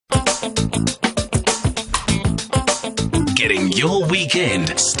Getting your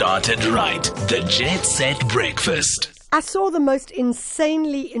weekend started right. The Jet Set Breakfast. I saw the most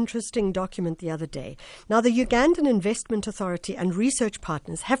insanely interesting document the other day. Now, the Ugandan Investment Authority and research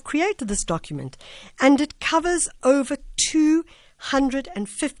partners have created this document, and it covers over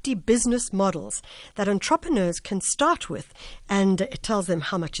 250 business models that entrepreneurs can start with. And it tells them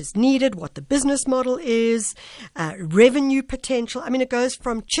how much is needed, what the business model is, revenue potential. I mean, it goes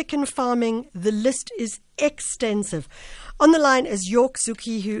from chicken farming. The list is extensive. On the line is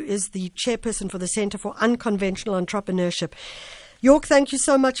ZUCCHI, who is the chairperson for the Centre for Unconventional Entrepreneurship. York, thank you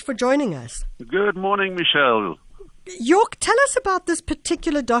so much for joining us. Good morning, Michelle. York, tell us about this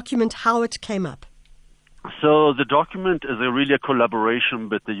particular document, how it came up. So the document is really a collaboration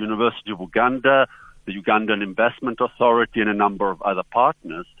with the University of Uganda, the Ugandan Investment Authority, and a number of other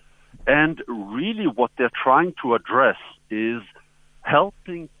partners. And really what they're trying to address is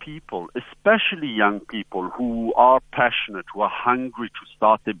helping people, especially young people who are passionate, who are hungry to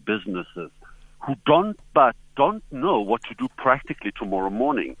start their businesses, who don't know what to do practically tomorrow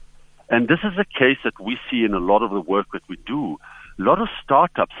morning. And this is a case that we see in a lot of the work that we do. A lot of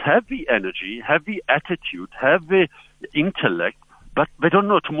startups have the energy, have the attitude, have the intellect, but they don't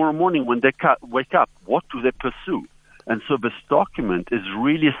know tomorrow morning when they wake up, what do they pursue? And so this document is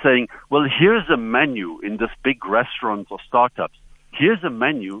really saying, well, here's a menu in this big restaurants or startups. Here's a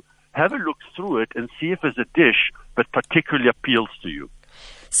menu, have a look through it and see if there's a dish that particularly appeals to you.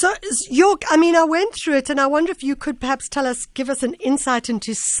 So, York, I mean, I went through it and I wonder if you could perhaps give us an insight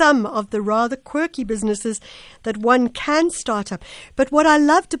into some of the rather quirky businesses that one can start up. But what I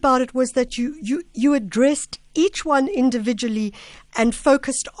loved about it was that you addressed each one individually and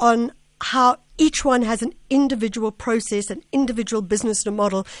focused on how each one has an individual process, an individual business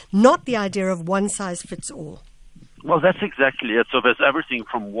model, not the idea of one size fits all. Well, that's exactly it. So there's everything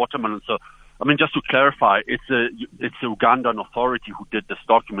from watermelon. So, I mean, just to clarify, it's the Ugandan Authority who did this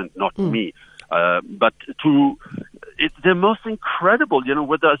document, not me. But it's the most incredible,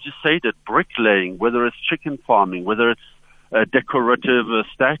 whether, as you say, that bricklaying, whether it's chicken farming, whether it's decorative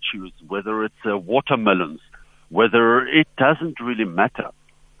statues, whether it's watermelons, whether it doesn't really matter.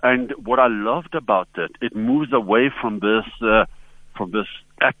 And what I loved about it moves away from this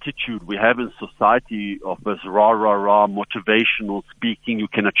attitude we have in society of this rah, motivational speaking, you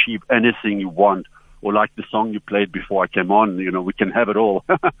can achieve anything you want, or like the song you played before I came on, we can have it all.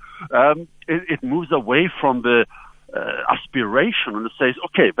 It moves away from the aspiration and it says,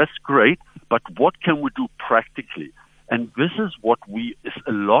 okay, that's great, but what can we do practically? And this is what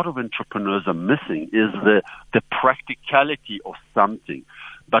a lot of entrepreneurs are missing, is the practicality of something.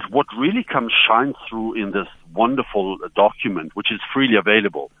 But what really shines through in this wonderful document, which is freely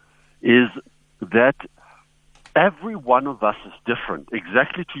available, is that every one of us is different.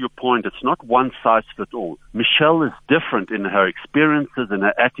 Exactly to your point, it's not one size fits all. Michelle is different in her experiences and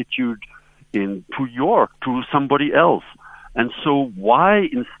her attitude to York, to somebody else. And so why,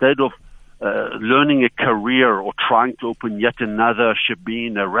 instead of learning a career or trying to open yet another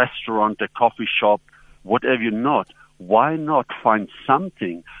shebeen, a restaurant, a coffee shop, whatever you're not, why not find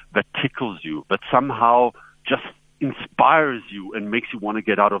something that tickles you, that somehow just inspires you and makes you want to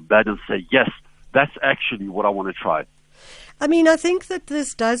get out of bed and say, yes, that's actually what I want to try. I mean, I think that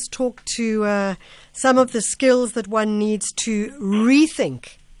this does talk to some of the skills that one needs to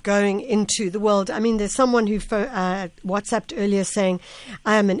rethink going into the world. I mean, there's someone who WhatsApped earlier saying,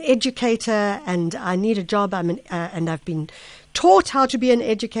 I am an educator and I need a job. And I've been taught how to be an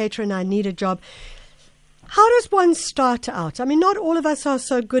educator and I need a job. How does one start out? I mean, not all of us are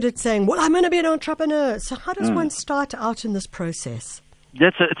so good at saying, well, I'm going to be an entrepreneur. So how does one start out in this process?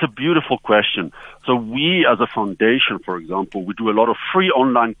 It's a beautiful question. So we, as a foundation, for example, we do a lot of free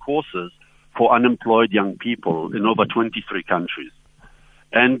online courses for unemployed young people in over 23 countries.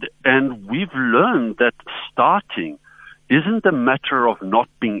 And we've learned that starting isn't a matter of not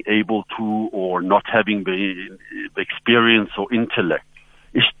being able to or not having the experience or intellect.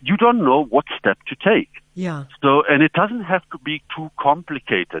 You don't know what step to take. Yeah. So, and it doesn't have to be too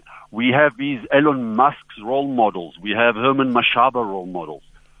complicated. We have these Elon Musk's role models. We have Herman Mashaba role models,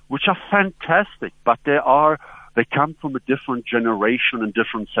 which are fantastic, but they come from a different generation and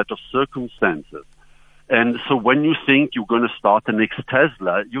different set of circumstances. And so when you think you're going to start the next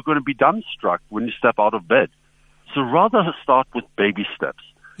Tesla, you're going to be dumbstruck when you step out of bed. So rather start with baby steps.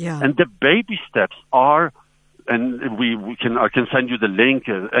 Yeah. And the baby steps are, and I can send you the link.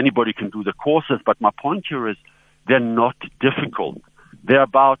 Anybody can do the courses, but my point here is they're not difficult. They're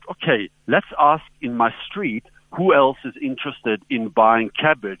about, okay, let's ask in my street who else is interested in buying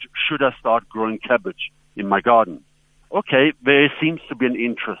cabbage. Should I start growing cabbage in my garden? okay, there seems to be an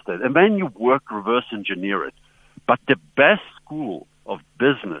interest there. And then you reverse engineer it. But the best school of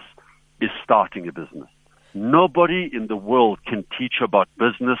business is starting a business. Nobody in the world can teach about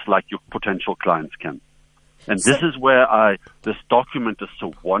business like your potential clients can. And this is where this document is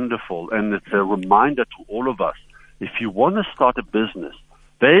so wonderful, and it's a reminder to all of us. If you want to start a business,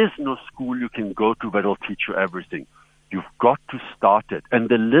 there is no school you can go to that will teach you everything. You've got to start it. And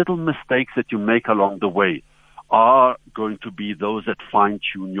the little mistakes that you make along the way are going to be those that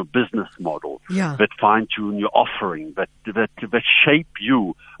fine-tune your business model, that fine-tune your offering, that shape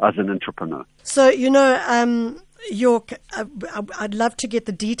you as an entrepreneur. So, York, I'd love to get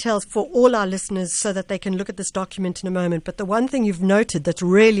the details for all our listeners so that they can look at this document in a moment. But the one thing you've noted that's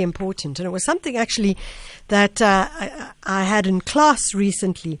really important, and it was something actually that I had in class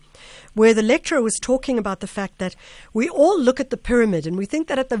recently, where the lecturer was talking about the fact that we all look at the pyramid and we think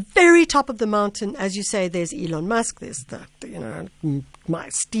that at the very top of the mountain, as you say, there's Elon Musk, there's my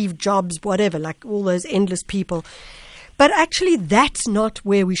Steve Jobs, whatever, like all those endless people. But actually, that's not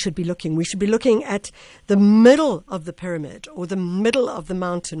where we should be looking. We should be looking at the middle of the pyramid or the middle of the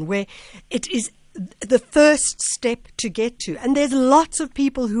mountain, where it is the first step to get to. And there's lots of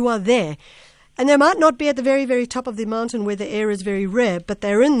people who are there. And they might not be at the very, very top of the mountain where the air is very rare, but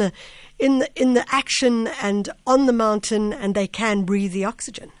they're in the action and on the mountain, and they can breathe the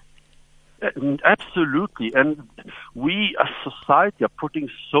oxygen. Absolutely. And we as society are putting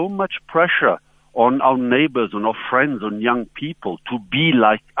so much pressure on our neighbors, on our friends, on young people to be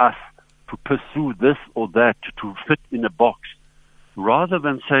like us, to pursue this or that, to fit in a box, rather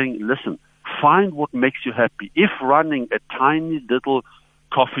than saying, listen, find what makes you happy. If running a tiny little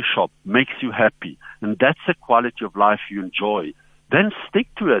coffee shop makes you happy, and that's a quality of life you enjoy, then stick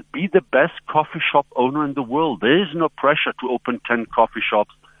to it. Be the best coffee shop owner in the world. There is no pressure to open 10 coffee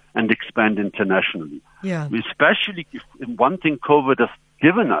shops and expand internationally. Yeah. Especially if one thing COVID has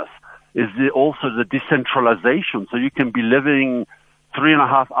given us is also the decentralization. So you can be living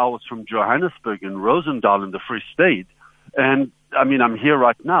 3.5 hours from Johannesburg in Roosendaal in the Free State. And I mean, I'm here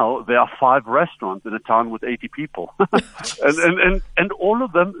right now. There are 5 restaurants in a town with 80 people. and all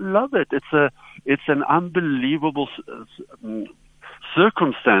of them love it. It's an unbelievable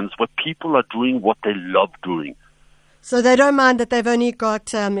circumstance where people are doing what they love doing. So they don't mind that they've only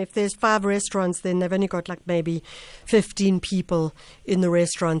got, if there's 5 restaurants, then they've only got like maybe 15 people in the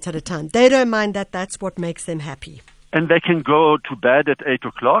restaurant at a time. They don't mind that. That's what makes them happy. And they can go to bed at 8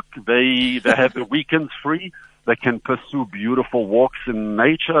 o'clock. They have the weekends free. They can pursue beautiful walks in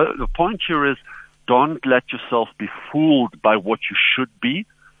nature. The point here is, don't let yourself be fooled by what you should be.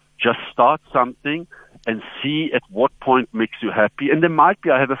 Just start something and see at what point makes you happy. And there might be,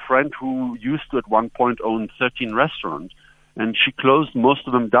 I have a friend who used to at one point own 13 restaurants, and she closed most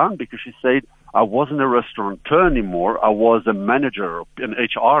of them down because she said, I wasn't a restaurateur anymore. I was a manager, an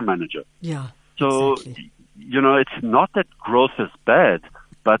HR manager. Yeah. So, exactly. It's not that growth is bad,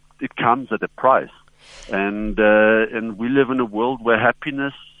 but it comes at a price. And we live in a world where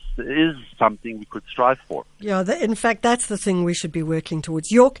happiness is something we could strive for. Yeah, in fact, that's the thing we should be working towards.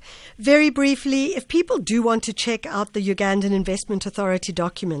 York, very briefly, if people do want to check out the Ugandan Investment Authority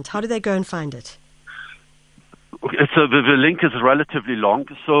document, how do they go and find it? So the link is relatively long.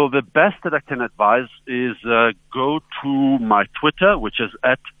 So the best that I can advise is go to my Twitter, which is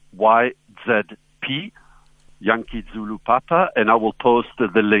at YZP, Yankee Zulu Papa, and I will post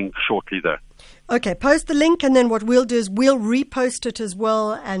the link shortly there. Okay, post the link, and then what we'll do is we'll repost it as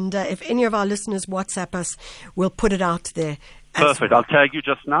well. And if any of our listeners WhatsApp us, we'll put it out there. Perfect. I'll tag you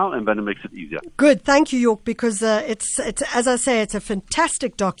just now, and then it makes it easier. Good. Thank you, York, because it's as I say, it's a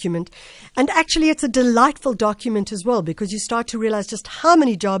fantastic document. And actually, it's a delightful document as well, because you start to realize just how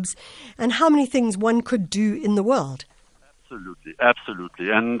many jobs and how many things one could do in the world. Absolutely. Absolutely.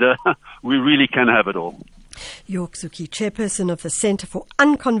 And we really can have it all. York ZUCCHI, Chairperson of the Centre for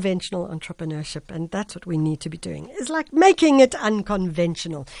Unconventional Entrepreneurship. And that's what we need to be doing, is like making it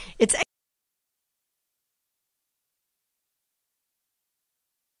unconventional. It's